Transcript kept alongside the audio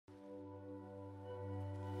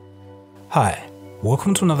Hi,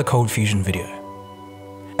 welcome to another ColdFusion video.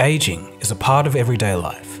 Aging is a part of everyday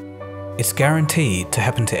life. It's guaranteed to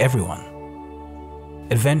happen to everyone.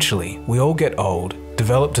 Eventually, we all get old,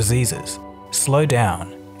 develop diseases, slow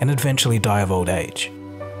down, and eventually die of old age.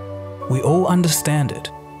 We all understand it.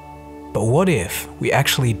 But what if we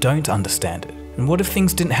actually don't understand it? And what if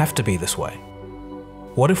things didn't have to be this way?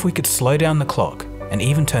 What if we could slow down the clock and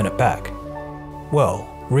even turn it back? Well,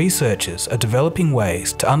 researchers are developing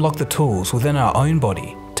ways to unlock the tools within our own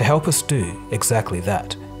body to help us do exactly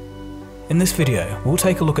that. In this video, we'll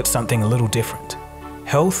take a look at something a little different: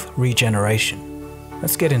 health regeneration.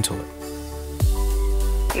 Let's get into it.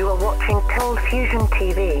 You are watching ColdFusion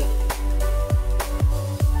TV.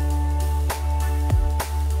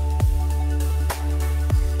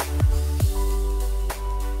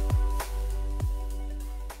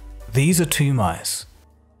 These are two mice.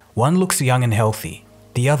 One looks young and healthy,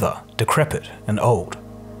 the other decrepit and old.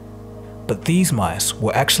 But these mice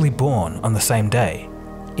were actually born on the same day.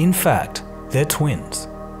 In fact, they're twins.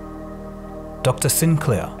 Dr.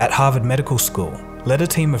 Sinclair at Harvard Medical School led a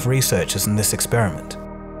team of researchers in this experiment.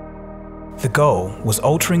 The goal was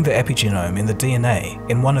altering the epigenome in the DNA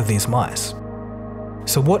in one of these mice.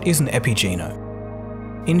 So what is an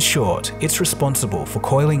epigenome? In short, it's responsible for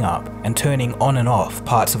coiling up and turning on and off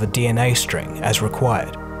parts of a DNA string as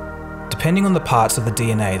required. Depending on the parts of the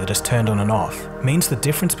DNA that is turned on and off means the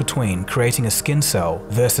difference between creating a skin cell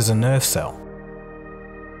versus a nerve cell.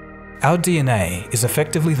 Our DNA is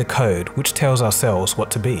effectively the code which tells our cells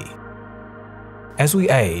what to be. As we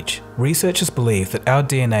age, researchers believe that our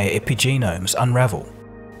DNA epigenomes unravel,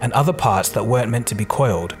 and other parts that weren't meant to be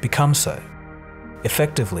coiled become so.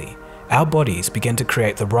 Effectively, our bodies begin to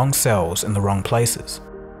create the wrong cells in the wrong places.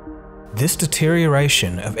 This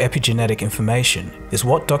deterioration of epigenetic information is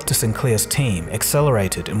what Dr. Sinclair's team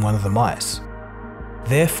accelerated in one of the mice.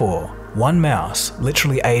 Therefore, one mouse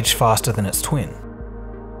literally aged faster than its twin.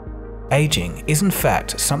 Aging is in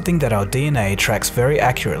fact something that our DNA tracks very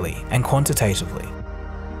accurately and quantitatively.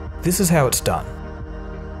 This is how it's done.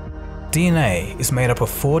 DNA is made up of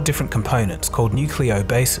 4 different components called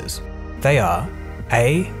nucleobases. They are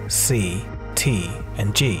A, C, T,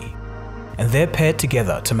 and G, and they're paired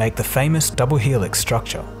together to make the famous double helix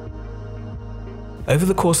structure. Over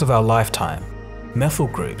the course of our lifetime, methyl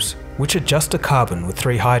groups, which are just a carbon with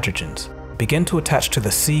 3 hydrogens, begin to attach to the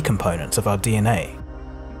C components of our DNA.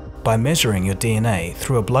 By measuring your DNA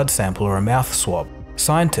through a blood sample or a mouth swab,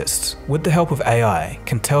 scientists, with the help of AI,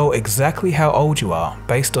 can tell exactly how old you are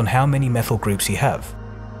based on how many methyl groups you have.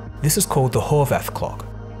 This is called the Horvath clock.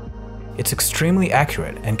 It's extremely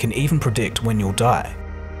accurate and can even predict when you'll die.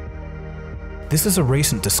 This is a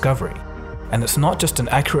recent discovery, and it's not just an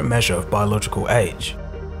accurate measure of biological age.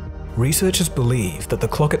 Researchers believe that the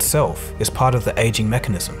clock itself is part of the aging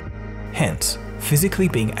mechanism. Hence, physically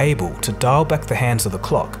being able to dial back the hands of the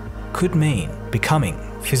clock could mean becoming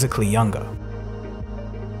physically younger.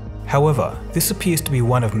 However, this appears to be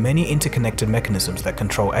one of many interconnected mechanisms that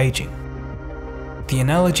control aging. The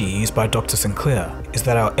analogy used by Dr. Sinclair is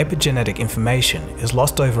that our epigenetic information is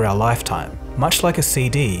lost over our lifetime, much like a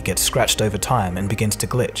CD gets scratched over time and begins to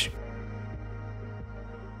glitch.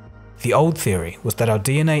 The old theory was that our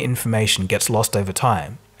DNA information gets lost over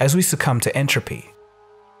time as we succumb to entropy.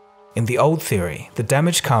 In the old theory, the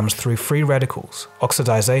damage comes through free radicals,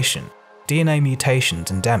 oxidization, DNA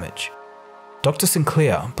mutations, and damage. Dr.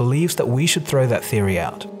 Sinclair believes that we should throw that theory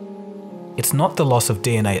out. It's not the loss of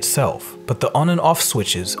DNA itself, but the on and off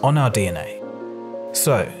switches on our DNA.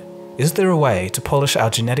 So, is there a way to polish our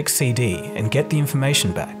genetic CD and get the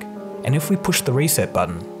information back? And if we push the reset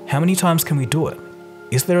button, how many times can we do it?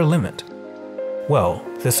 Is there a limit? Well,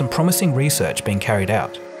 there's some promising research being carried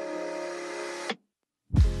out.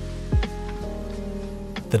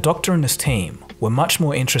 The doctor and his team were much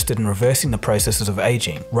more interested in reversing the processes of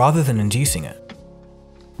aging rather than inducing it.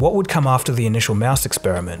 What would come after the initial mouse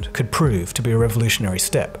experiment could prove to be a revolutionary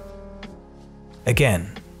step.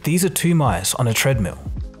 Again, these are 2 mice on a treadmill.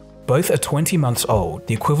 Both are 20 months old,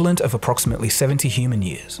 the equivalent of approximately 70 human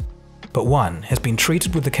years. But one has been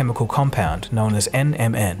treated with the chemical compound known as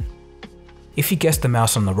NMN. If you guessed the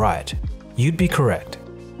mouse on the right, you'd be correct.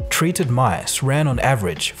 Treated mice ran on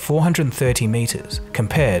average 430 meters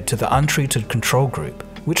compared to the untreated control group,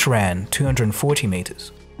 which ran 240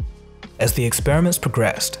 meters. As the experiments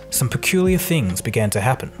progressed, some peculiar things began to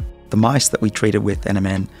happen. The mice that we treated with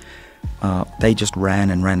NMN, they just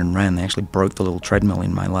ran and ran and ran. They actually broke the little treadmill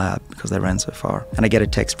in my lab because they ran so far. And I get a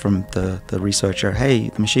text from the researcher, hey,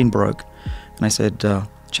 the machine broke. And I said,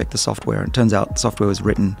 check the software. And it turns out the software was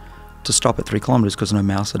written to stop at 3 kilometers because no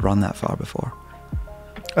mouse had run that far before.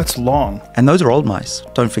 That's long. And those are old mice.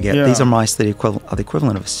 Don't forget, Yeah. these are mice that are the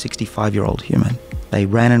equivalent of a 65-year-old human. They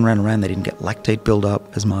ran and ran and ran. They didn't get lactate build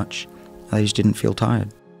up as much. They just didn't feel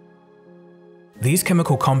tired. These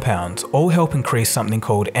chemical compounds all help increase something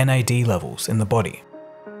called NAD levels in the body.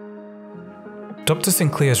 Dr.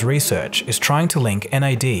 Sinclair's research is trying to link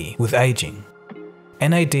NAD with aging.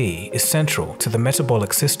 NAD is central to the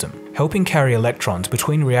metabolic system, helping carry electrons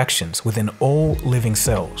between reactions within all living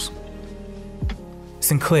cells.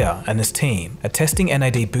 Sinclair and his team are testing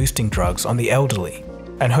NAD boosting drugs on the elderly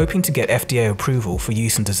and hoping to get FDA approval for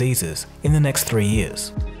use in diseases in the next 3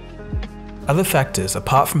 years. Other factors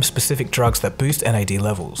apart from specific drugs that boost NAD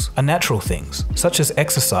levels are natural things such as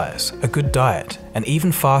exercise, a good diet, and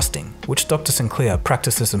even fasting, which Dr. Sinclair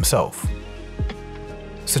practices himself.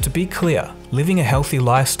 So to be clear, living a healthy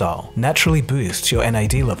lifestyle naturally boosts your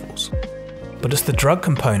NAD levels. But it's the drug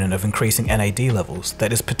component of increasing NAD levels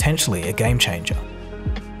that is potentially a game changer.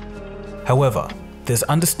 However, there's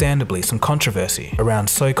understandably some controversy around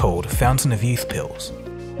so-called fountain of youth pills.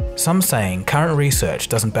 Some saying current research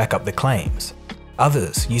doesn't back up the claims,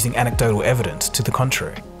 others using anecdotal evidence to the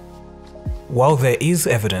contrary. While there is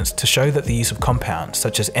evidence to show that the use of compounds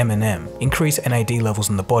such as M&M increase NAD levels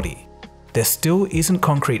in the body, there still isn't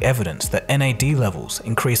concrete evidence that NAD levels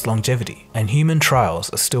increase longevity, and human trials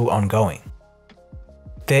are still ongoing.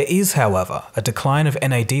 There is, however, a decline of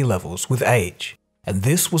NAD levels with age, and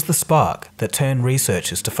this was the spark that turned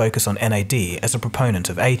researchers to focus on NAD as a proponent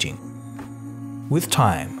of aging. With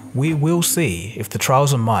time, we will see if the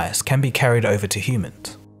trials on mice can be carried over to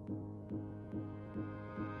humans.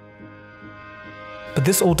 But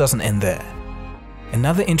this all doesn't end there.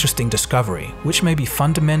 Another interesting discovery, which may be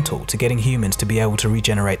fundamental to getting humans to be able to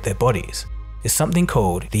regenerate their bodies, is something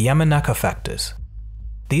called the Yamanaka factors.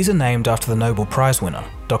 These are named after the Nobel Prize winner,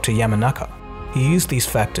 Dr. Yamanaka, who used these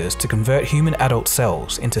factors to convert human adult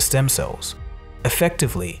cells into stem cells,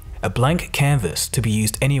 effectively a blank canvas to be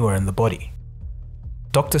used anywhere in the body.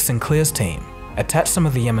 Dr. Sinclair's team attached some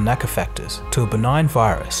of the Yamanaka factors to a benign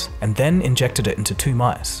virus and then injected it into 2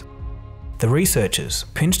 mice. The researchers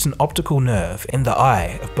pinched an optical nerve in the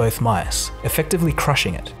eye of both mice, effectively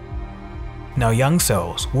crushing it. Now young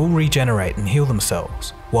cells will regenerate and heal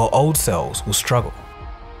themselves, while old cells will struggle.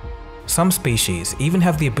 Some species even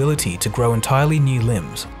have the ability to grow entirely new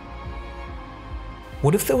limbs.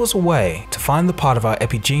 What if there was a way to find the part of our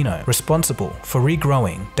epigenome responsible for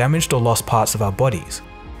regrowing damaged or lost parts of our bodies,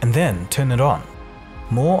 and then turn it on?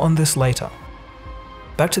 More on this later.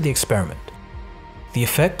 Back to the experiment. The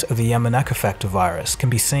effect of the Yamanaka factor virus can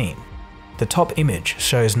be seen. The top image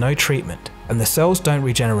shows no treatment, and the cells don't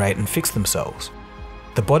regenerate and fix themselves.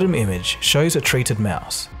 The bottom image shows a treated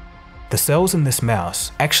mouse. The cells in this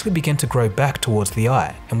mouse actually begin to grow back towards the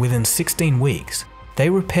eye, and within 16 weeks, they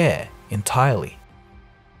repair entirely.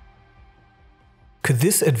 Could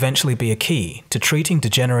this eventually be a key to treating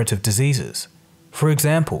degenerative diseases? For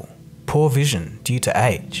example, poor vision due to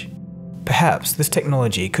age. Perhaps this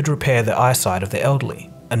technology could repair the eyesight of the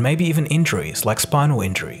elderly, and maybe even injuries like spinal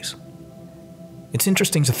injuries. It's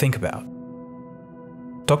interesting to think about.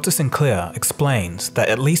 Dr. Sinclair explains that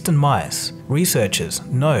at least in mice, researchers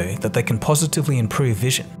know that they can positively improve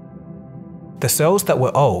vision. The cells that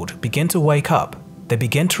were old begin to wake up. They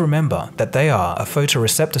begin to remember that they are a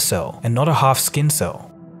photoreceptor cell and not a half-skin cell.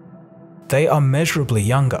 They are measurably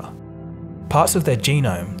younger. Parts of their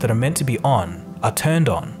genome that are meant to be on are turned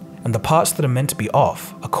on, and the parts that are meant to be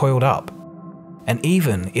off are coiled up. And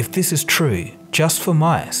even if this is true just for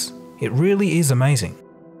mice, it really is amazing.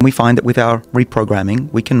 We find that with our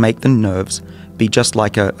reprogramming, we can make the nerves be just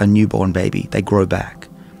like a newborn baby. They grow back.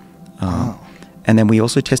 And then we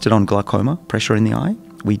also tested on glaucoma, pressure in the eye.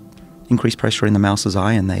 We increase pressure in the mouse's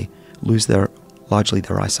eye and they lose largely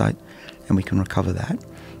their eyesight, and we can recover that.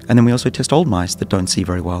 And then we also test old mice that don't see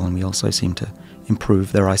very well, and we also seem to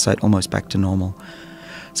improve their eyesight almost back to normal.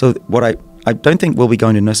 So what I don't think we'll be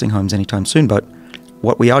going to nursing homes anytime soon, but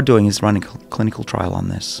what we are doing is running a clinical trial on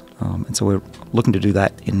this. And so we're looking to do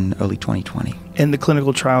that in early 2020. And the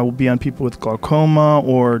clinical trial will be on people with glaucoma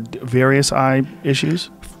or various eye issues?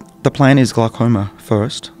 The plan is glaucoma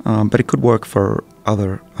first, but it could work for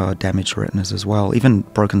other damaged retinas as well. Even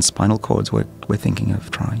broken spinal cords we're thinking of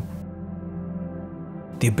trying.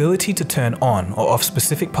 The ability to turn on or off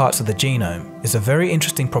specific parts of the genome is a very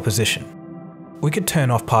interesting proposition. We could turn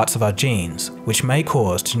off parts of our genes, which may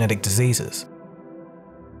cause genetic diseases.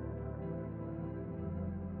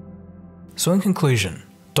 So in conclusion,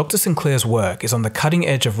 Dr. Sinclair's work is on the cutting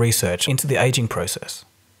edge of research into the aging process.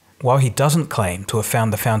 While he doesn't claim to have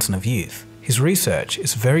found the fountain of youth, his research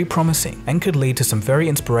is very promising and could lead to some very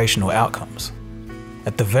inspirational outcomes.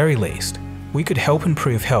 At the very least, we could help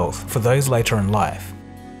improve health for those later in life.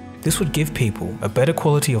 This would give people a better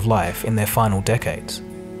quality of life in their final decades.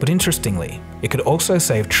 But interestingly, it could also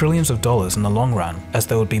save trillions of dollars in the long run, as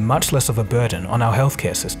there would be much less of a burden on our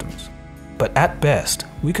healthcare systems. But at best,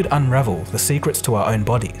 we could unravel the secrets to our own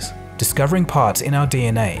bodies, discovering parts in our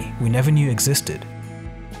DNA we never knew existed.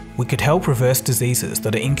 We could help reverse diseases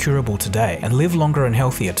that are incurable today and live longer and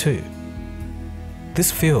healthier too.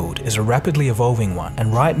 This field is a rapidly evolving one,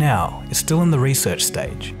 and right now is still in the research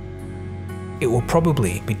stage. It will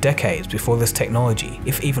probably be decades before this technology,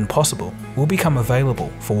 if even possible, will become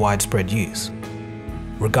available for widespread use.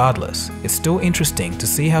 Regardless, it's still interesting to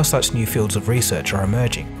see how such new fields of research are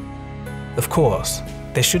emerging. Of course,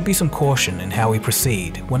 there should be some caution in how we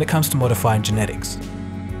proceed when it comes to modifying genetics.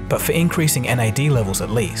 But for increasing NAD levels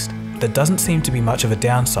at least, there doesn't seem to be much of a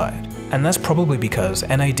downside, and that's probably because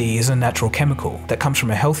NAD is a natural chemical that comes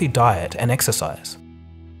from a healthy diet and exercise.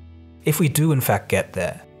 If we do in fact get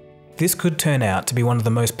there, this could turn out to be one of the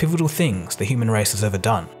most pivotal things the human race has ever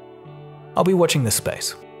done. I'll be watching this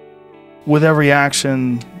space. With every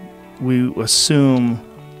action, we assume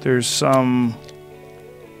there's some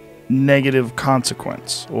negative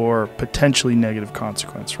consequence or potentially negative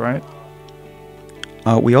consequence, right?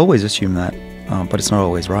 We always assume that, but it's not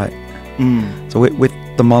always right. So with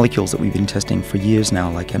the molecules that we've been testing for years now,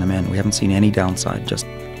 like NMN, we haven't seen any downside, just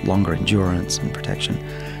longer endurance and protection.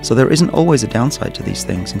 So there isn't always a downside to these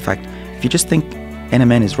things. In fact, if you just think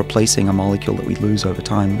NMN is replacing a molecule that we lose over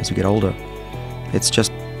time as we get older, it's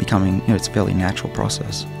just becoming, it's a fairly natural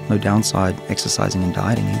process. No downside exercising and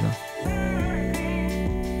dieting either.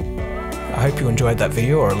 I hope you enjoyed that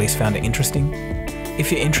video, or at least found it interesting.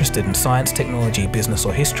 If you're interested in science, technology, business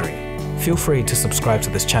or history, feel free to subscribe to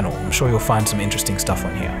this channel. I'm sure you'll find some interesting stuff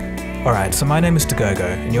on here. Alright, so my name is Dagogo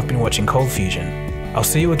and you've been watching ColdFusion. I'll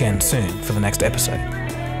see you again soon for the next episode.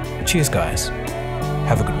 Cheers guys,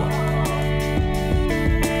 have a good one.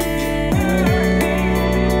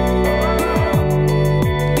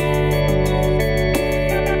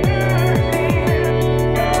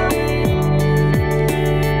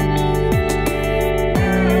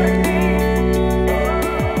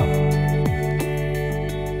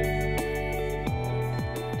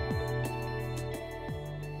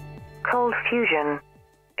 ColdFusion.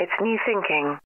 It's new thinking.